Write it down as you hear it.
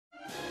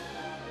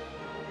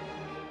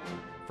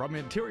From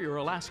Interior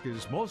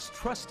Alaska's most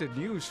trusted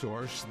news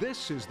source,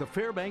 this is the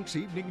Fairbanks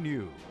Evening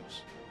News.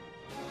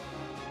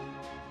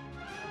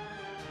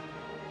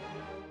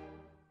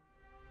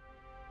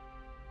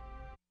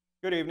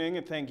 Good evening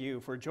and thank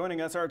you for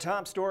joining us. Our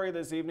top story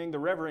this evening, the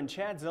Reverend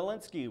Chad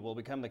Zielinski will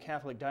become the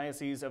Catholic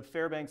Diocese of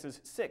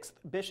Fairbanks' 6th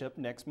bishop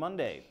next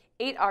Monday.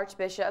 8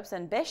 archbishops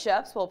and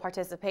bishops will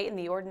participate in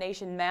the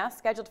ordination mass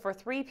scheduled for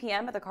 3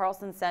 p.m. at the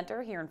Carlson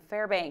Center here in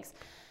Fairbanks.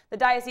 The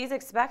diocese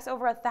expects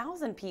over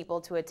 1,000 people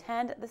to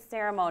attend the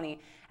ceremony.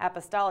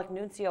 Apostolic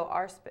Nuncio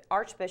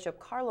Archbishop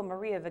Carlo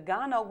Maria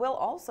Vigano will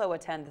also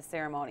attend the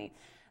ceremony.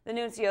 The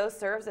nuncio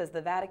serves as the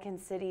Vatican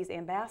City's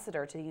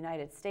ambassador to the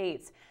United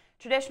States.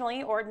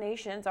 Traditionally,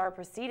 ordinations are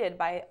preceded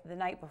by the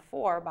night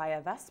before by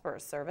a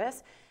Vespers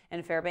service.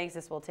 In Fairbanks,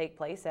 this will take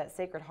place at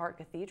Sacred Heart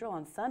Cathedral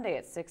on Sunday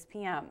at 6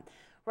 p.m.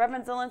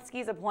 Reverend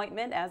Zielinski's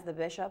appointment as the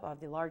bishop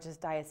of the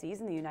largest diocese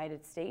in the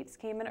United States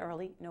came in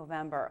early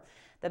November.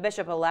 The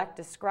bishop-elect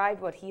described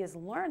what he has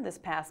learned this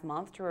past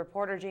month to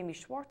reporter Jamie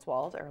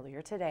Schwartzwald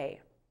earlier today.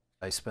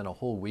 I spent a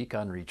whole week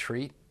on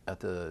retreat at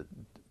the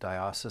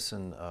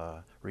Diocesan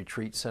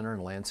Retreat Center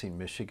in Lansing,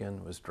 Michigan.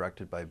 It was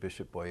directed by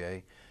Bishop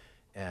Boyer.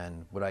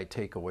 And what I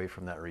take away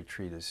from that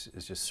retreat is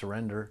just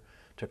surrender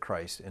to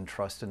Christ and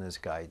trust in His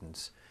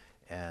guidance.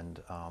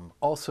 And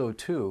also,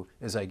 too,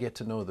 as I get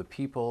to know the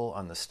people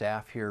on the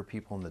staff here,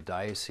 people in the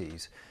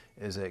diocese,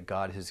 is that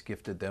God has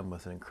gifted them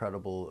with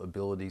incredible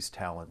abilities,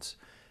 talents,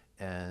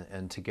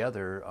 and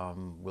together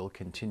we'll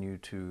continue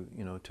to,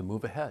 to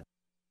move ahead.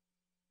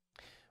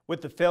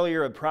 With the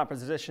failure of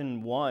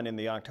Proposition 1 in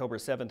the October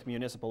 7th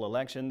municipal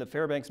election, the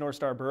Fairbanks North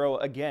Star Borough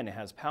again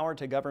has power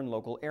to govern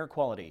local air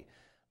quality.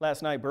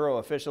 Last night, borough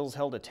officials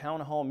held a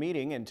town hall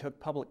meeting and took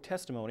public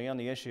testimony on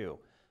the issue.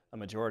 A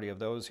majority of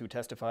those who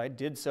testified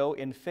did so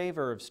in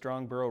favor of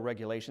strong borough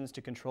regulations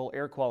to control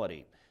air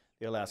quality.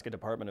 The Alaska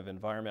Department of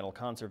Environmental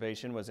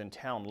Conservation was in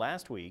town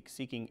last week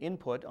seeking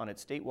input on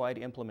its statewide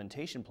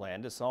implementation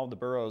plan to solve the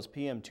borough's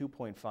PM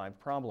 2.5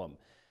 problem.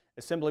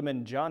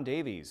 Assemblyman John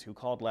Davies, who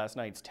called last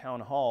night's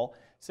town hall,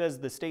 says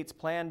the state's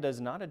plan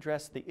does not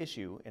address the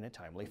issue in a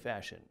timely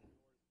fashion.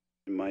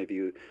 In my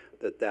view,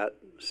 that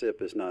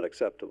SIP is not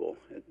acceptable.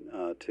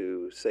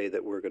 To say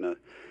that we're going to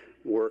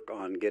work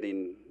on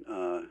getting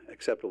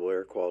acceptable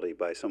air quality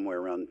by somewhere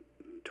around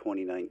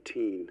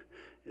 2019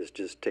 is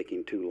just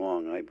taking too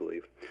long, I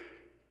believe.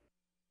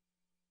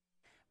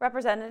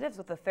 Representatives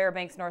with the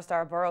Fairbanks North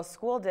Star Borough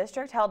School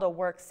District held a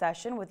work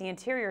session with the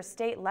Interior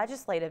State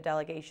Legislative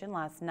Delegation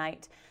last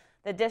night.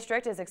 The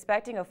district is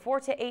expecting a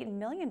 $4 to $8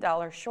 million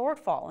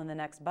shortfall in the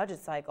next budget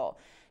cycle.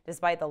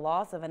 Despite the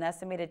loss of an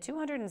estimated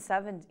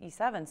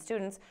 277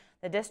 students,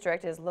 the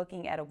district is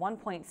looking at a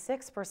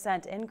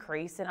 1.6%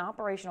 increase in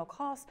operational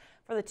costs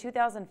for the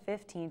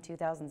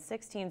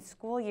 2015-2016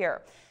 school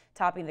year.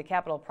 Topping the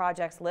capital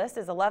projects list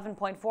is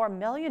 $11.4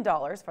 million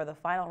for the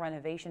final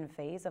renovation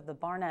phase of the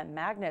Barnett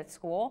Magnet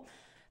School.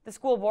 The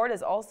school board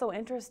is also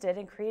interested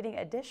in creating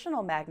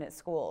additional magnet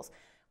schools.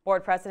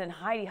 Board President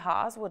Heidi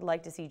Haas would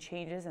like to see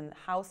changes in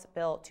House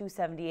Bill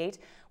 278,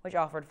 which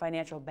offered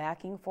financial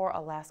backing for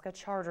Alaska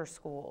charter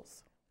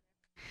schools.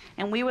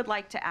 And we would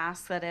like to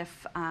ask that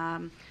if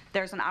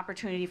there's an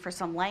opportunity for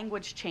some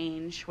language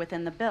change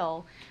within the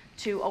bill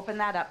to open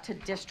that up to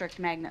district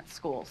magnet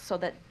schools so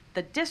that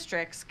the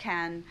districts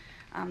can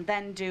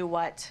then do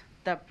what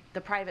the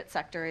private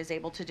sector is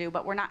able to do,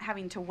 but we're not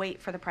having to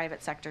wait for the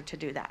private sector to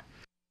do that.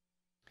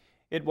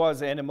 It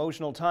was an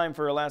emotional time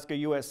for Alaska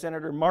U.S.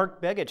 Senator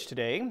Mark Begich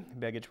today.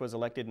 Begich was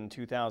elected in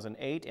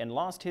 2008 and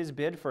lost his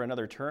bid for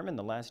another term in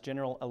the last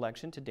general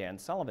election to Dan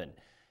Sullivan.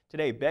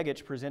 Today,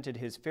 Begich presented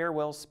his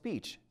farewell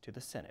speech to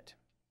the Senate.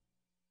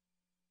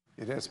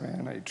 It has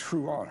been a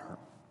true honor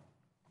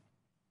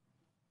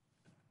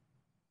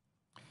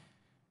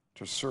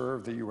to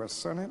serve the U.S.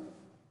 Senate,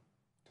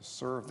 to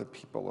serve the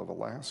people of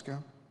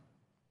Alaska,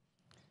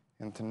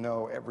 and to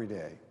know every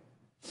day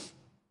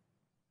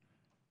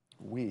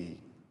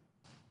we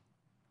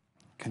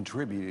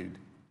contributed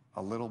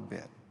a little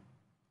bit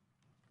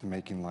to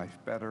making life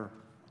better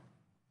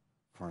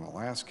for an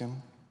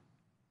Alaskan,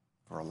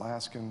 for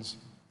Alaskans,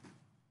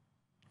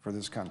 for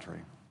this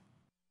country.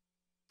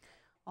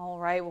 All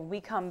right, when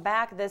we come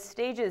back, the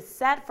stage is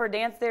set for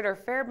Dance Theater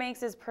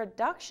Fairbanks'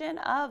 production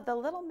of The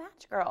Little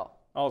Match Girl.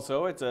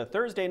 Also, it's a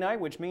Thursday night,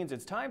 which means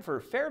it's time for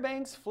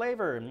Fairbanks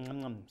Flavor.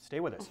 Stay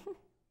with us.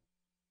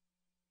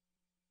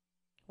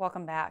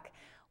 Welcome back.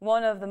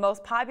 One of the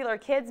most popular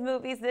kids'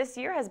 movies this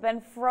year has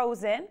been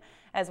Frozen.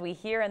 As we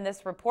hear in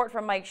this report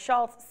from Mike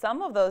Schultz,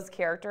 some of those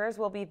characters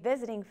will be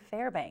visiting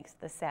Fairbanks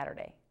this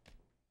Saturday.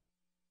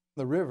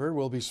 The river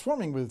will be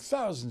swarming with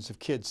thousands of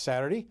kids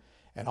Saturday,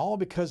 and all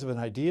because of an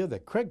idea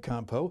that Craig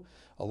Campo,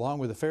 along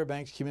with the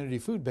Fairbanks Community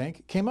Food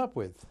Bank, came up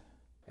with.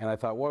 And I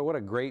thought, well, what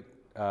a great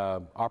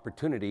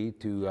opportunity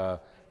to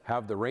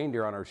have the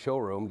reindeer on our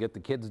showroom, get the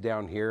kids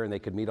down here, and they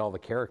could meet all the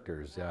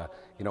characters.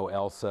 You know,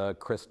 Elsa,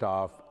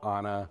 Kristoff,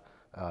 Anna,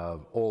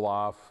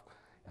 Olaf,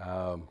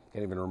 can't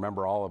even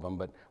remember all of them,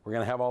 but we're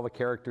going to have all the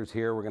characters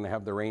here. We're going to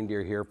have the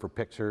reindeer here for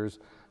pictures.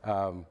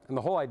 And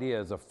the whole idea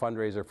is a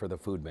fundraiser for the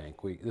food bank.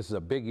 This is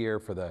a big year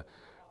for the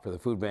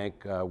food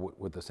bank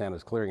with the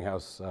Santa's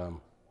Clearinghouse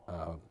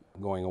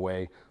going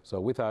away. So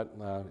we thought,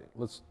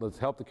 let's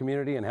help the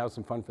community and have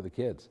some fun for the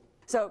kids.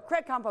 So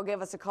Craig Campo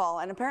gave us a call,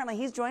 and apparently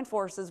he's joined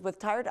forces with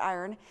Tired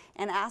Iron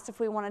and asked if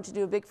we wanted to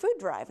do a big food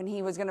drive. And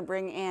he was going to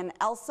bring in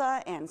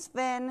Elsa and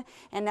Sven,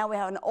 and now we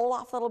have an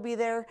Olaf that'll be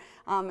there,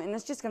 and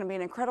it's just going to be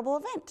an incredible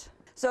event.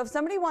 So if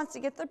somebody wants to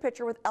get their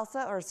picture with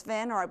Elsa or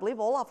Sven, or I believe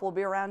Olaf will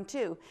be around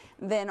too,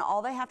 then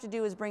all they have to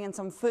do is bring in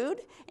some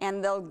food,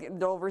 and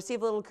they'll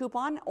receive a little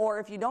coupon. Or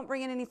if you don't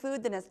bring in any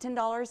food, then it's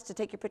 $10 to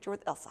take your picture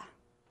with Elsa.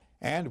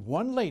 And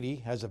one lady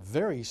has a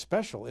very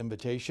special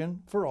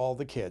invitation for all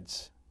the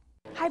kids.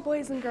 Hi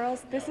boys and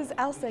girls, this is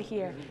Elsa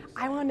here.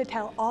 I wanted to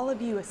tell all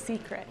of you a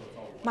secret.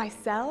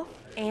 Myself,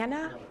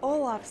 Anna,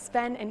 Olaf,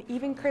 Sven, and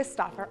even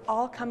Kristoff are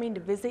all coming to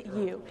visit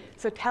you.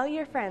 So tell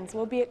your friends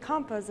we'll be at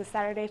Campos this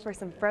Saturday for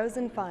some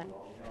frozen fun.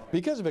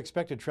 Because of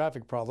expected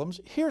traffic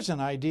problems, here's an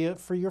idea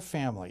for your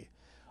family.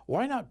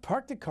 Why not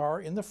park the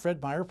car in the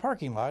Fred Meyer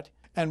parking lot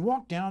and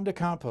walk down to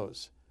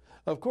Campos?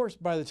 Of course,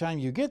 by the time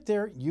you get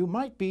there, you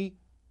might be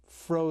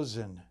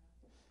frozen.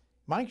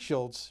 Mike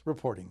Schultz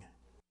reporting.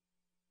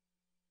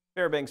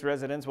 Fairbanks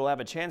residents will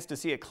have a chance to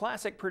see a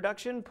classic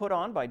production put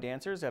on by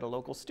dancers at a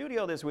local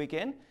studio this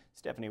weekend.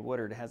 Stephanie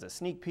Woodard has a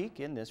sneak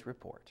peek in this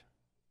report.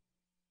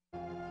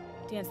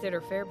 Dance Theater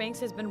Fairbanks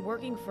has been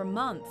working for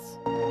months.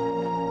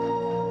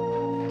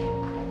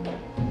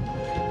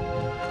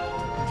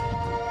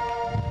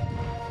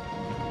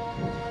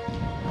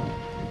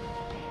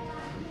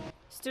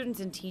 Students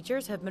and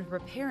teachers have been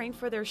preparing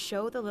for their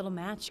show, The Little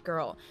Match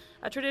Girl,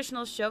 a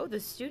traditional show the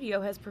studio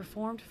has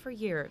performed for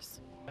years.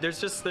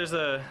 There's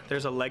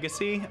a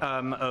legacy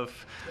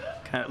of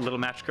kind of Little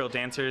Match Girl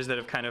dancers that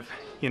have kind of,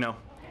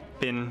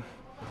 been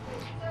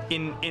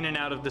in and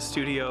out of the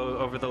studio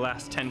over the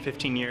last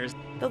 10-15 years.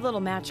 The Little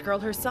Match Girl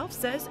herself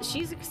says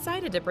she's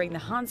excited to bring the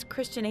Hans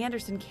Christian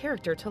Andersen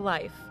character to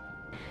life.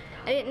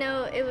 I didn't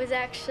know it was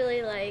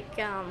actually like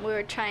we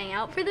were trying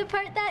out for the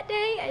part that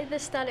day. I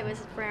just thought it was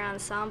for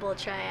ensemble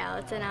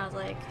tryouts, and I was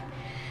like,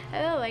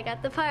 oh, I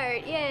got the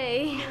part,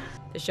 yay.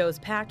 The show's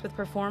packed with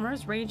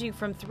performers ranging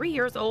from 3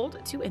 years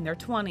old to in their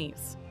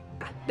 20s.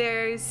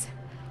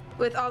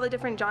 With all the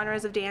different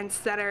genres of dance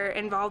that are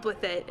involved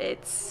with it,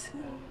 it's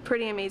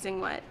pretty amazing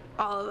what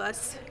all of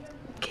us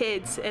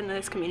kids in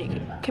this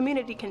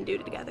community can do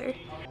together.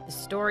 The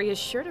story is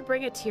sure to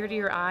bring a tear to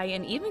your eye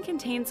and even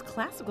contains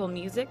classical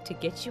music to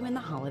get you in the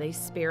holiday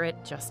spirit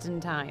just in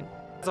time.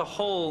 As a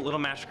whole, Little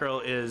Match Girl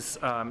is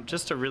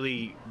just a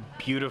really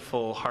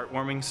beautiful,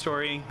 heartwarming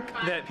story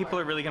that people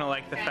are really going to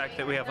like the fact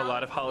that we have a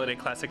lot of holiday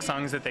classic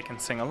songs that they can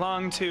sing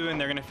along to, and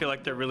they're going to feel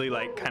like they're really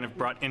kind of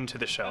brought into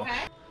the show.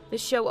 The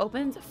show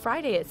opens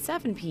Friday at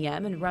 7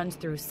 p.m. and runs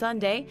through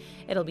Sunday.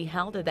 It'll be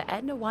held at the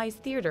Edna Wise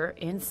Theater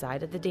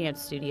inside of the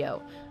dance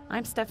studio.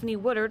 I'm Stephanie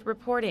Woodard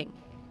reporting.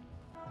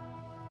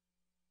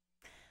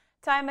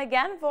 Time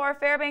again for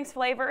Fairbanks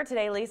Flavor.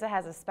 Today Lisa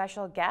has a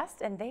special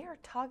guest and they are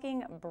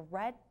talking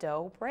bread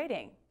dough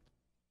braiding.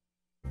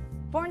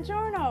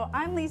 Buongiorno,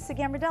 I'm Lisa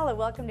Gambardella.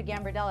 Welcome to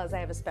Gambardella's. I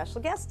have a special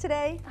guest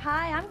today.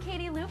 Hi, I'm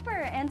Katie Looper.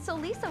 And so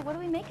Lisa, what are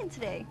we making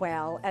today?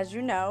 Well, as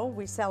you know,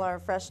 we sell our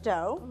fresh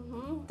dough.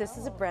 This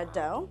is a bread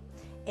dough.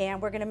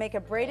 And we're gonna make a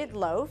braided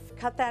loaf,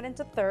 cut that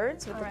into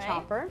thirds with the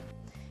chopper.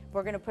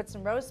 We're gonna put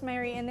some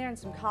rosemary in there and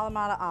some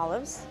Kalamata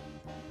olives.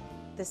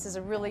 This is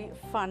a really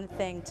fun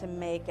thing to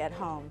make at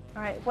home.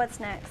 All right, what's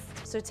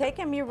next? So take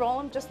them, you roll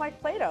them just like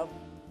Play-Doh.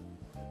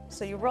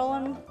 So you roll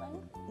them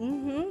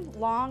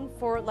long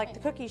for like the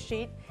cookie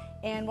sheet,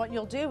 and what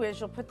you'll do is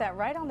you'll put that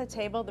right on the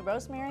table, the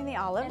rosemary and the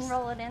olives, and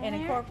roll it in and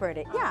there? Incorporate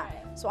it. Yeah.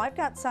 Right. So I've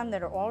got some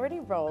that are already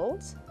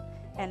rolled,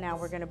 and now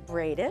we're going to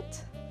braid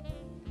it.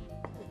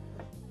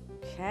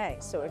 Okay.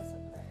 So if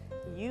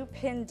you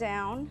pin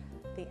down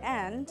the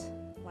end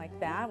like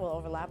that, we'll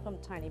overlap them a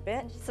tiny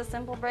bit. Just a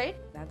simple braid.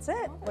 That's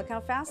it. Look how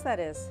fast that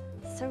is.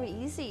 So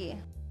easy.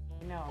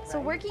 No, so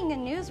right? Working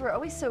in news, we're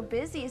always so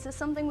busy. Is this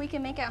something we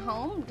can make at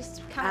home?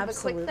 Just kind of a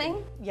quick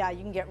thing? Yeah,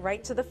 you can get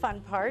right to the fun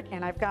part,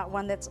 and I've got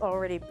one that's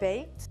already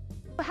baked.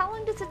 How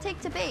long does it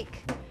take to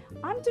bake?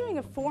 I'm doing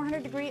a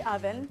 400-degree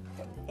oven,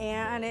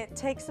 and it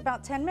takes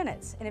about 10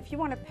 minutes. And if you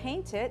want to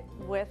paint it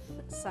with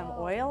some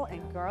oil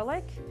and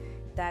garlic,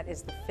 that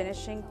is the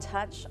finishing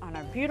touch on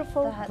our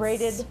beautiful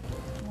braided.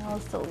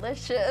 Smells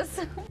delicious.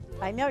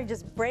 I know, you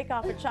just break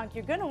off a chunk.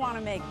 You're going to want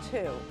to make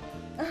two.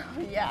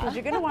 Yeah. Because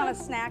you're going to want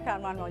to snack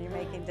on one while you're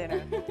making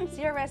dinner.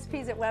 See our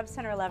recipes at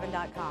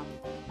webcenter11.com.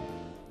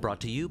 Brought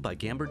to you by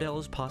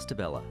Gambardella's Pasta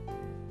Bella.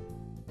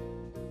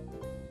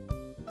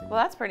 Well,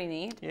 that's pretty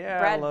neat.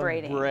 Yeah, bread I love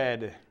braiding.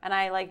 bread. And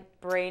I like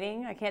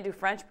braiding. I can't do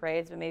French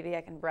braids, but maybe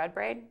I can bread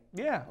braid.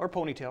 Yeah, or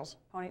ponytails.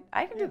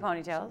 I can do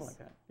ponytails. Something like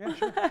that. Yeah,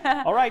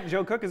 sure. All right,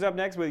 Joe Cook is up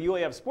next with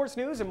UAF sports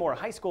news and more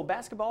high school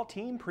basketball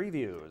team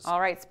previews. All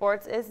right,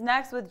 sports is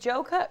next with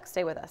Joe Cook.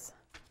 Stay with us.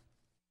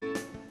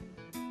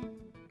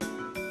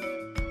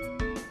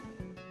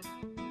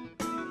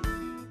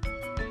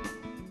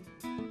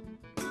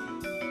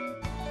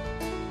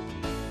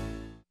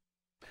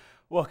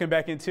 Welcome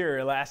back, Interior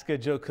Alaska.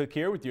 Joe Cook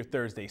here with your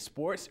Thursday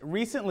sports.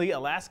 Recently,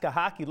 Alaska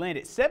Hockey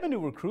landed 7 new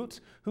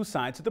recruits who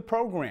signed to the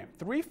program.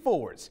 3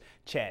 forwards,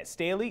 Chad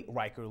Staley,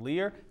 Riker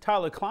Lear,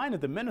 Tyler Klein of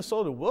the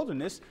Minnesota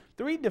Wilderness,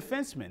 3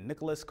 defensemen,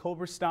 Nicholas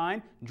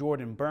Koberstein,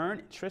 Jordan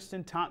Byrne,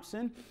 Tristan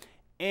Thompson,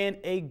 and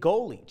a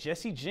goalie,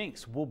 Jesse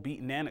Jinks, will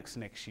beat Nanox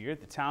next year.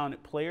 The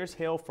talented players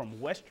hail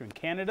from Western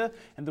Canada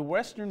and the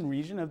western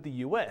region of the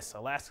U.S.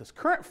 Alaska's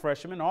current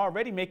freshmen are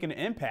already making an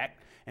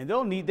impact, and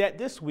they'll need that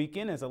this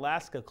weekend as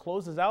Alaska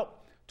closes out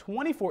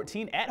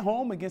 2014 at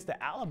home against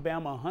the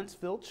Alabama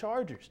Huntsville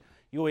Chargers.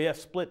 UAF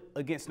split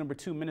against number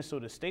 2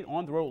 Minnesota State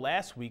on the road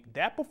last week.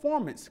 That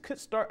performance could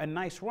start a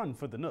nice run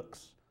for the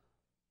Nooks.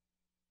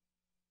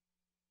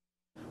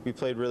 We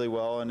played really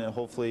well, and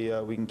hopefully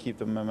we can keep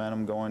the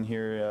momentum going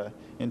here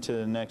into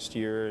the next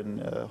year,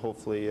 and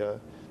hopefully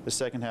the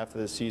second half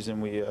of the season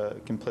we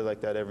can play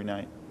like that every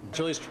night. It's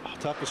really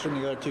tough to string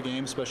together 2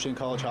 games, especially in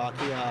college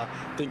hockey. I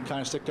think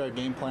kind of stick to our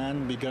game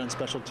plan, be good on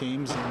special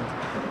teams,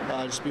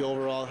 and just be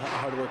overall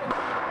hard work.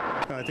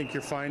 I think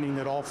you're finding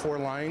that all 4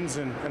 lines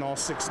and all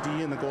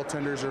 6D and the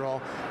goaltenders are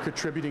all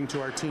contributing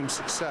to our team's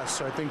success.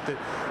 So I think that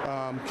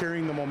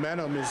carrying the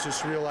momentum is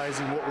just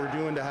realizing what we're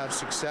doing to have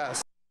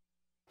success.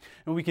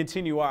 And we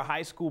continue our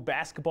high school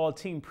basketball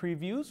team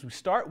previews. We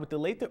start with the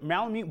Lathrop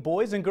Malamute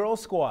boys and girls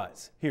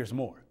squads. Here's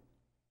more.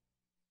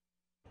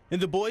 In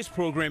the boys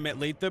program at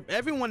Lathrop,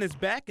 everyone is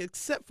back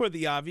except for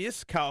the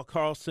obvious. Kyle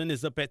Carlson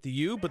is up at the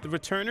U, but the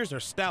returners are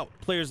stout.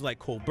 Players like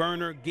Cole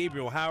Berner,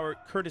 Gabriel Howard,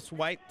 Curtis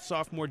White,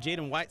 sophomore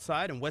Jaden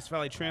Whiteside, and West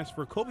Valley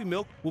transfer Kobe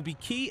Milk will be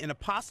key in a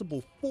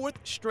possible 4th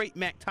straight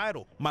MAC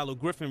title. Milo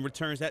Griffin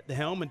returns at the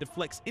helm and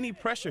deflects any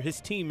pressure his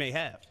team may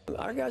have.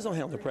 Our guys don't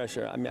handle the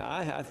pressure. I mean,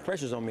 I have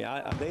pressures on me.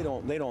 They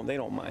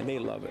don't mind. They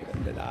love it.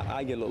 But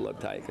I get a little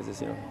uptight because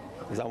it's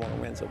because I want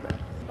to win so bad.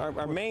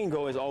 Our main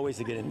goal is always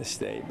to get in the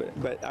state,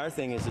 but our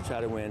thing is to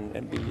try to win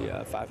and be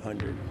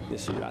 500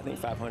 this year. I think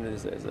 500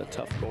 is a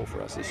tough goal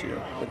for us this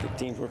year with the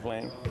teams we're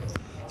playing.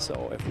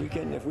 So if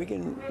we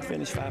can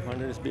finish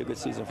 500, it's be a good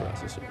season for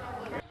us this year.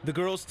 The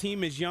girls'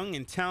 team is young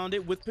and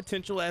talented with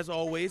potential as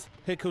always.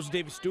 Head coach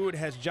David Stewart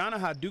has Jana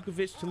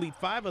Hadukovic to lead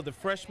 5 other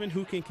freshmen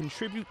who can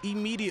contribute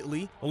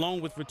immediately,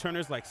 along with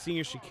returners like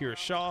senior Shakira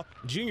Shaw,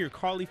 junior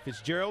Carly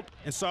Fitzgerald,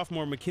 and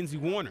sophomore Mackenzie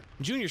Warner.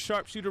 Junior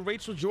sharpshooter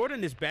Rachel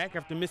Jordan is back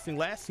after missing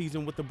last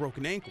season with a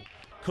broken ankle.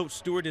 Coach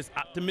Stewart is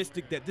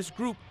optimistic that this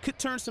group could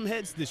turn some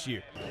heads this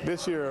year.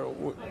 This year,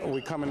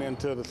 we coming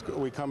into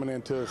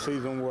a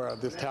season where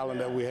this talent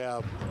that we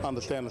have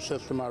understand the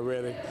system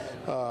already.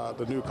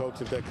 The new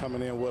coaches that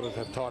coming in with us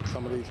have taught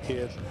some of these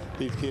kids.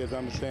 These kids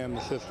understand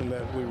the system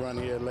that we run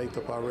here at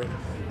Lathrop already.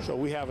 So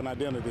we have an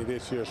identity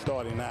this year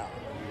starting now.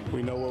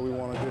 We know what we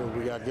want to do.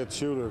 We got good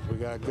shooters.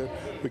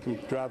 We can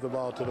drive the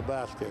ball to the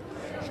basket.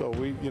 So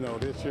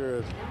this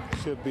year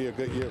should be a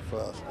good year for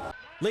us.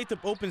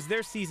 Lathrop opens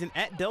their season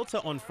at Delta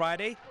on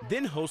Friday,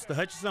 then hosts the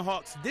Hutchinson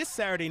Hawks this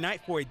Saturday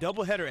night for a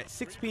doubleheader at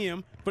 6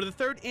 p.m. for the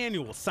 3rd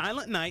annual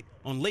Silent Night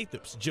on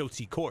Lathrop's Joe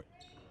T. Court.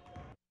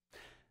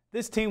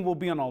 This team will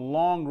be on a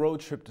long road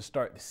trip to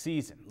start the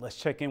season. Let's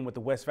check in with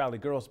the West Valley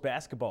girls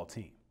basketball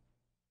team.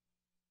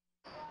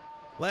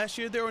 Last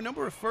year, there were a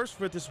number of firsts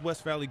for this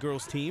West Valley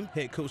girls team.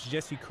 Head coach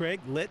Jessie Craig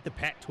led the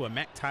pack to a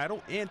MAC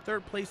title and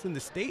 3rd place in the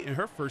state in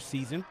her first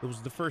season. It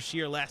was the first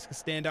year Alaska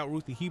standout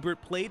Ruthie Hebert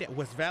played at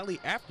West Valley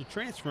after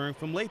transferring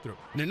from Lathrop.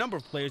 And a number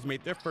of players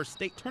made their first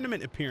state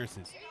tournament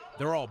appearances.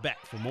 They're all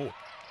back for more.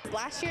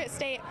 Last year at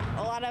state,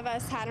 a lot of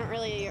us hadn't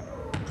really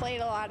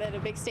played a lot at a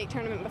big state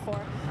tournament before.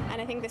 And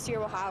I think this year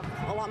we'll have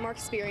a lot more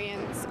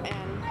experience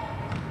and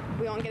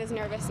we won't get as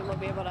nervous and we'll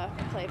be able to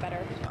play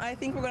better. I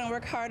think we're going to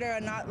work harder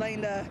on not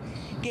letting the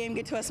game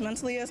get to us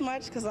mentally as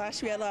much, because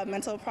last year we had a lot of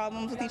mental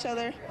problems with each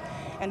other.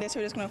 And this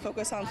year we're just going to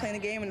focus on playing the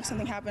game, and if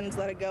something happens,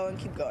 let it go and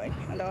keep going,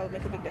 and that'll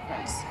make a big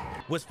difference.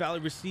 West Valley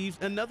receives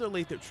another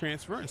Lathrop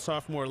transfer and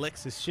sophomore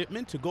Alexis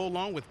Shipman to go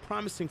along with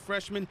promising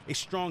freshman, a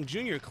strong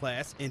junior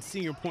class, and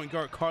senior point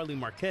guard Carly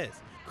Marquez.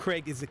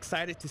 Craig is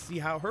excited to see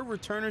how her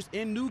returners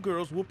and new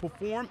girls will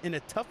perform in a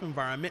tough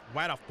environment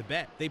right off the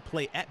bat. They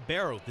play at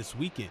Barrow this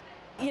weekend.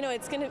 You know,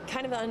 it's going to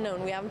kind of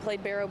unknown. We haven't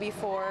played Barrow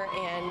before,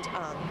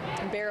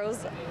 and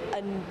Barrow's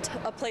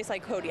a place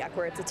like Kodiak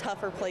where it's a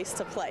tougher place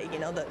to play. You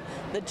know,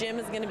 the gym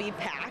is going to be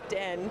packed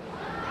and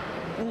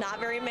not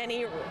very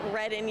many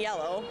red and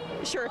yellow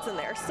shirts in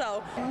there.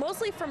 So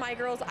mostly for my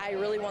girls, I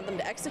really want them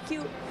to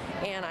execute,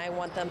 and I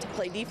want them to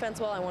play defense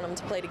well. I want them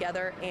to play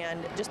together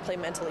and just play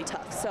mentally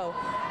tough. So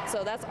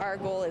that's our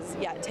goal is,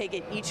 yeah, take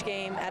it each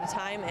game at a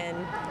time and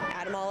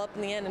add them all up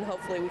in the end, and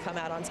hopefully we come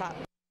out on top.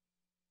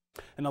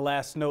 And the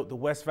last note, the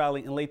West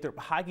Valley and Lathrop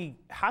hockey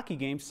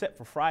game set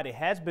for Friday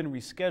has been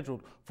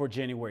rescheduled for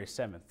January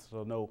 7th.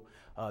 So no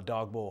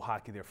Dog Bowl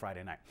hockey there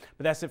Friday night.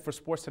 But that's it for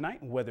sports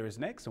tonight. Weather is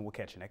next, and we'll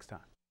catch you next time.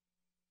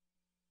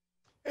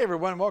 Hey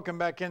everyone, welcome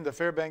back into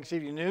Fairbanks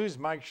Evening News.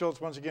 Mike Schultz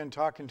once again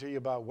talking to you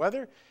about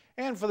weather.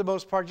 And for the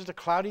most part, just a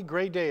cloudy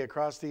gray day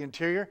across the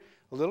interior.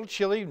 A little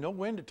chilly, no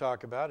wind to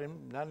talk about,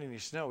 and not any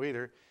snow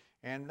either.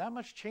 And not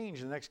much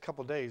change in the next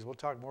couple days. We'll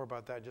talk more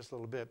about that in just a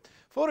little bit.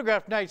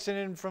 Photograph night sent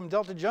in from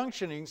Delta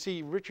Junction. You can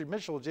see Richard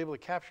Mitchell was able to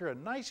capture a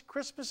nice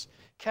Christmas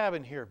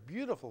cabin here.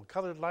 Beautiful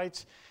colored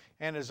lights.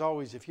 And as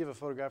always, if you have a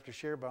photograph to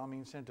share, by all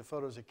means, send it to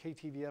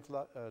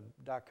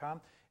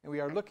photos@ktvf.com. And we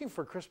are looking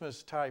for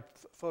Christmas-type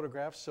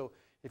photographs. So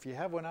if you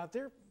have one out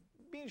there,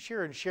 be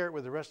sure and share it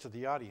with the rest of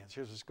the audience.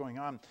 Here's what's going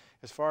on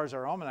as far as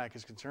our almanac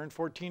is concerned.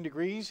 14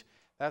 degrees.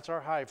 That's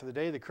our high for the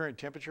day. The current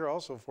temperature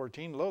also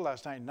 14. Low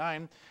last night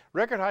 9.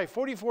 Record high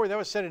 44. That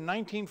was set in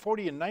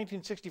 1940 and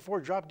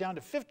 1964. Dropped down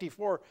to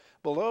 54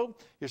 below.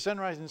 Your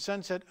sunrise and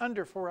sunset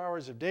under 4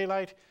 hours of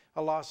daylight.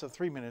 A loss of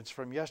 3 minutes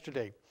from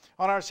yesterday.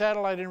 On our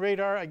satellite and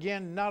radar,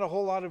 again, not a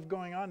whole lot of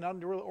going on.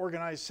 Not real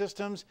organized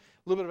systems.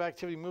 A little bit of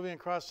activity moving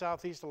across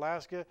southeast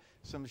Alaska.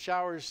 Some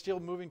showers still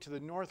moving to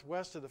the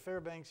northwest of the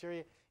Fairbanks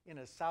area in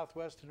a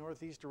southwest to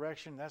northeast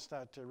direction. That's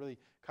not really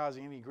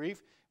causing any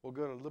grief. We'll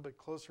go a little bit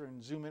closer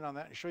and zoom in on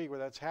that and show you where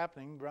that's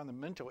happening, around the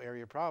Minto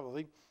area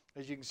probably.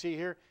 As you can see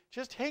here,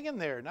 just hanging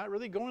there, not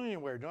really going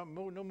anywhere, no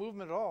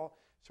movement at all.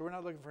 So we're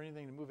not looking for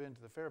anything to move into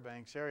the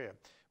Fairbanks area.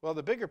 Well,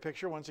 the bigger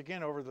picture, once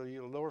again, over the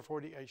lower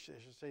 40, I should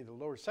say the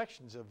lower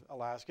sections of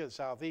Alaska, the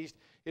southeast,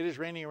 it is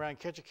raining around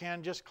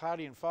Ketchikan, just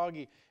cloudy and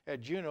foggy at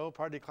Juneau,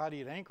 partly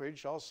cloudy at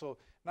Anchorage. Also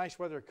nice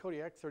weather at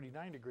Kodiak,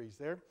 39 degrees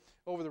there.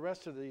 Over the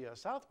rest of the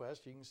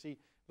southwest, you can see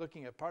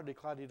looking at partly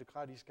cloudy to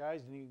cloudy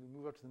skies, and you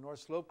move up to the north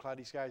slope,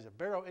 cloudy skies at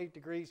Barrow, 8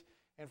 degrees,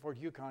 and Fort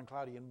Yukon,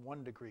 cloudy and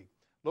 1 degree.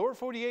 Lower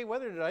 48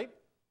 weather tonight.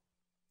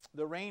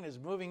 The rain is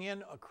moving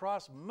in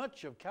across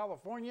much of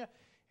California,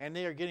 and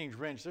they are getting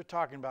drenched. They're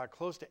talking about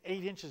close to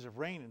 8 inches of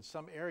rain in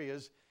some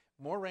areas.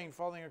 More rain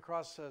falling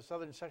across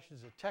southern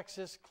sections of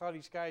Texas,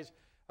 cloudy skies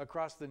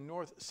across the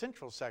north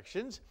central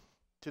sections.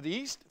 To the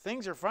east,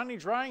 things are finally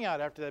drying out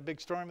after that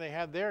big storm they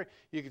had there.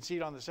 You can see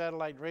it on the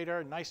satellite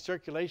radar. Nice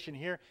circulation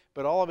here,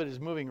 but all of it is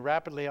moving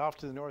rapidly off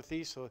to the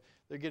northeast, so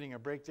they're getting a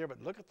break there.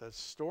 But look at the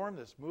storm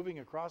that's moving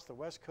across the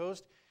west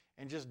coast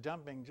and just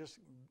dumping just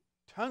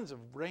tons of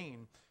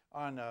rain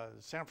on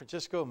San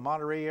Francisco,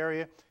 Monterey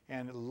area,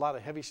 and a lot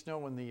of heavy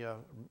snow in the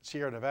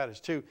Sierra Nevadas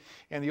too.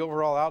 And the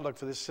overall outlook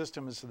for this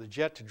system is for the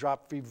jet to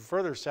drop even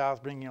further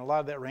south, bringing a lot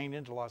of that rain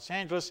into Los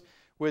Angeles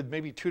with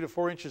maybe 2 to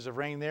 4 inches of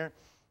rain there.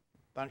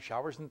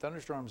 Showers and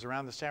thunderstorms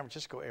around the San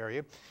Francisco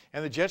area.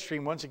 And the jet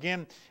stream, once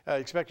again,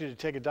 expected to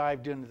take a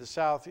dive down to the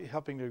south,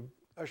 helping to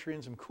usher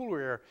in some cooler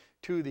air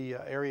to the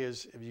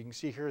areas, if you can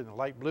see here in the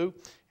light blue,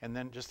 and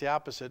then just the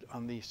opposite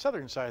on the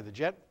southern side of the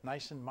jet,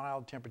 nice and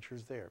mild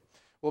temperatures there.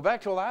 Well,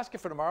 back to Alaska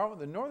for tomorrow.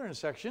 The northern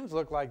sections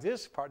look like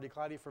this, partly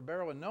cloudy for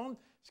Barrow and Nome,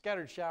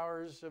 scattered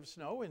showers of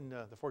snow in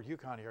the Fort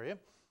Yukon area.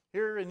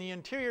 Here in the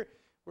interior,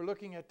 we're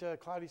looking at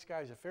cloudy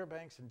skies at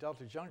Fairbanks and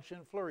Delta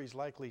Junction, flurries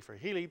likely for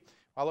Healy.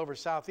 While over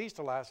southeast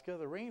Alaska,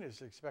 the rain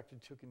is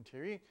expected to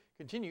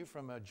continue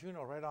from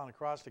Juneau right on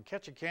across to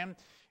Ketchikan.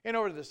 And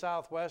over to the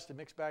southwest, a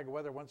mixed bag of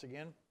weather once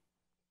again.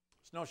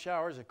 Snow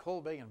showers at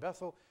Cold Bay and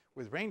Bethel,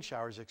 with rain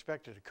showers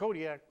expected at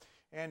Kodiak,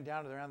 and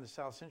down to around the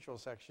south central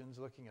sections,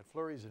 looking at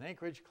flurries in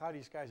Anchorage,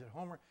 cloudy skies at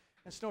Homer,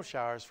 and snow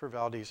showers for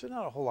Valdez. So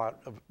not a whole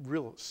lot of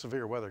real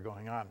severe weather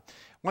going on.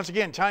 Once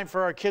again, time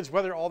for our kids'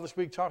 weather all this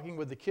week, talking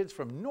with the kids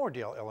from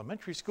Nordale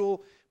Elementary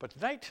School. But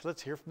tonight,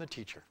 let's hear from the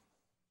teacher.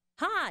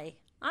 Hi,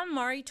 I'm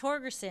Mari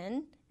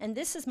Torgerson, and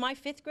this is my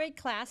 5th grade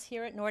class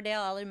here at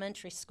Nordale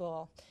Elementary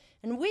School.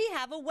 And we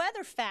have a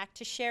weather fact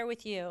to share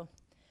with you.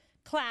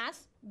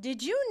 Class,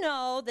 did you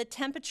know the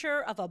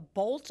temperature of a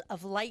bolt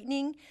of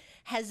lightning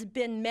has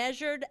been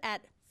measured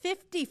at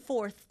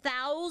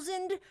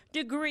 54,000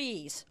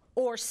 degrees,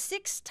 or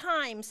 6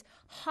 times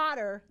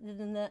hotter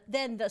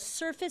than the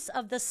surface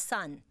of the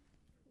sun?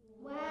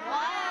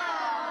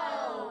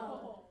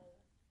 Wow!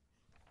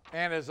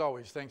 And as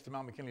always, thanks to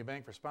Mount McKinley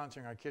Bank for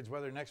sponsoring our kids'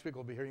 weather. Next week,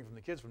 we'll be hearing from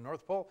the kids from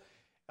North Pole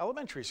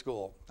Elementary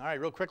School. All right,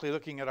 real quickly,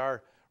 looking at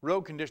our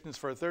road conditions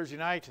for Thursday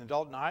night. The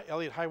Dalton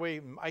Elliott Highway,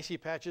 icy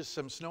patches,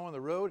 some snow on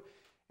the road,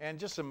 and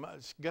just some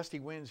gusty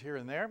winds here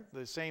and there.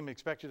 The same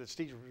expected at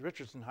Steve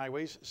Richardson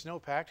highways,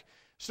 snow-packed.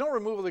 Snow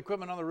removal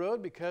equipment on the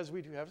road because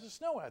we do have some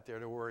snow out there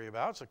to worry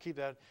about, so keep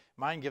that in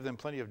mind, give them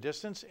plenty of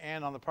distance.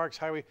 And on the Parks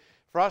Highway,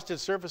 frosted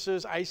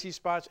surfaces, icy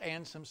spots,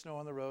 and some snow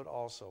on the road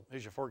also.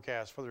 There's your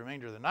forecast for the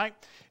remainder of the night.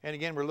 And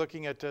again, we're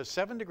looking at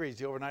 7 degrees,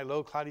 the overnight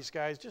low, cloudy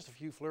skies, just a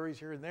few flurries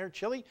here and there,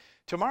 chilly.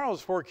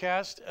 Tomorrow's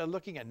forecast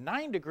looking at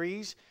 9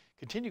 degrees,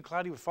 continued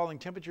cloudy with falling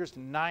temperatures,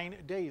 9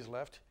 days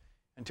left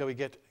until we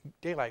get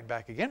daylight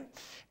back again,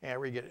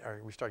 and we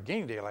start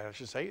gaining daylight, I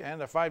should say.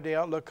 And a 5-day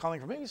outlook calling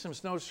for maybe some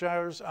snow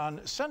showers on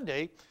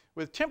Sunday,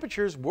 with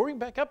temperatures warming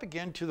back up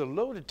again to the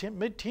low to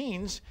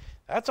mid-teens.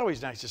 That's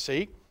always nice to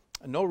see.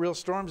 No real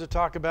storms to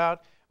talk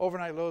about.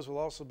 Overnight lows will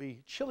also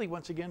be chilly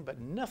once again, but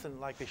nothing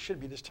like they should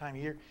be this time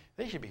of year.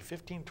 They should be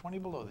 15, 20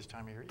 below this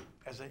time of year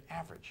as an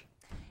average.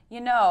 You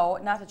know,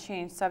 not to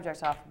change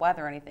subjects off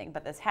weather or anything,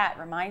 but this hat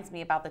reminds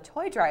me about the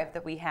toy drive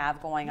that we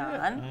have going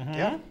on. Mm-hmm.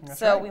 Yeah,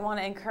 so we want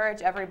to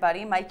encourage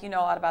everybody. Mike, you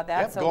know a lot about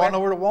that. Yep, so go on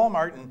over to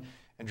Walmart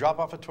and drop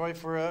off a toy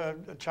for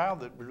a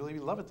child that would really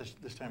love it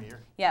this time of year.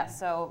 Yeah,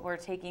 so we're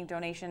taking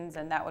donations,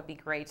 and that would be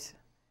great.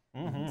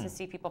 to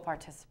see people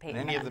participate And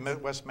in any of that.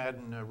 the West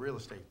Madden real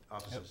estate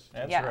offices.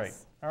 That's Yes. right.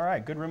 All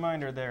right, good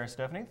reminder there,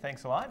 Stephanie.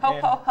 Thanks a lot. Ho,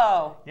 And- ho,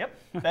 ho. Yep,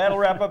 that'll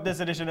wrap up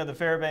this edition of the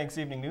Fairbanks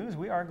Evening News.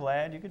 We are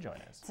glad you could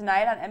join us.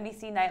 Tonight on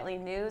NBC Nightly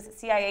News,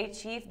 CIA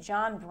Chief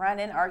John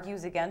Brennan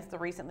argues against the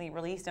recently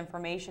released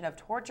information of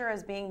torture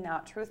as being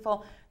not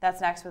truthful.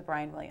 That's next with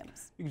Brian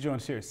Williams. You can join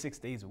us here 6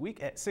 days a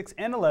week at 6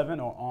 and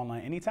 11 or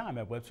online anytime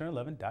at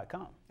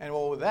webster11.com. And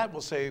well, with that,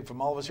 we'll say from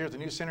all of us here at the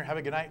News Center, have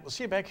a good night. We'll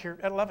see you back here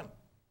at 11.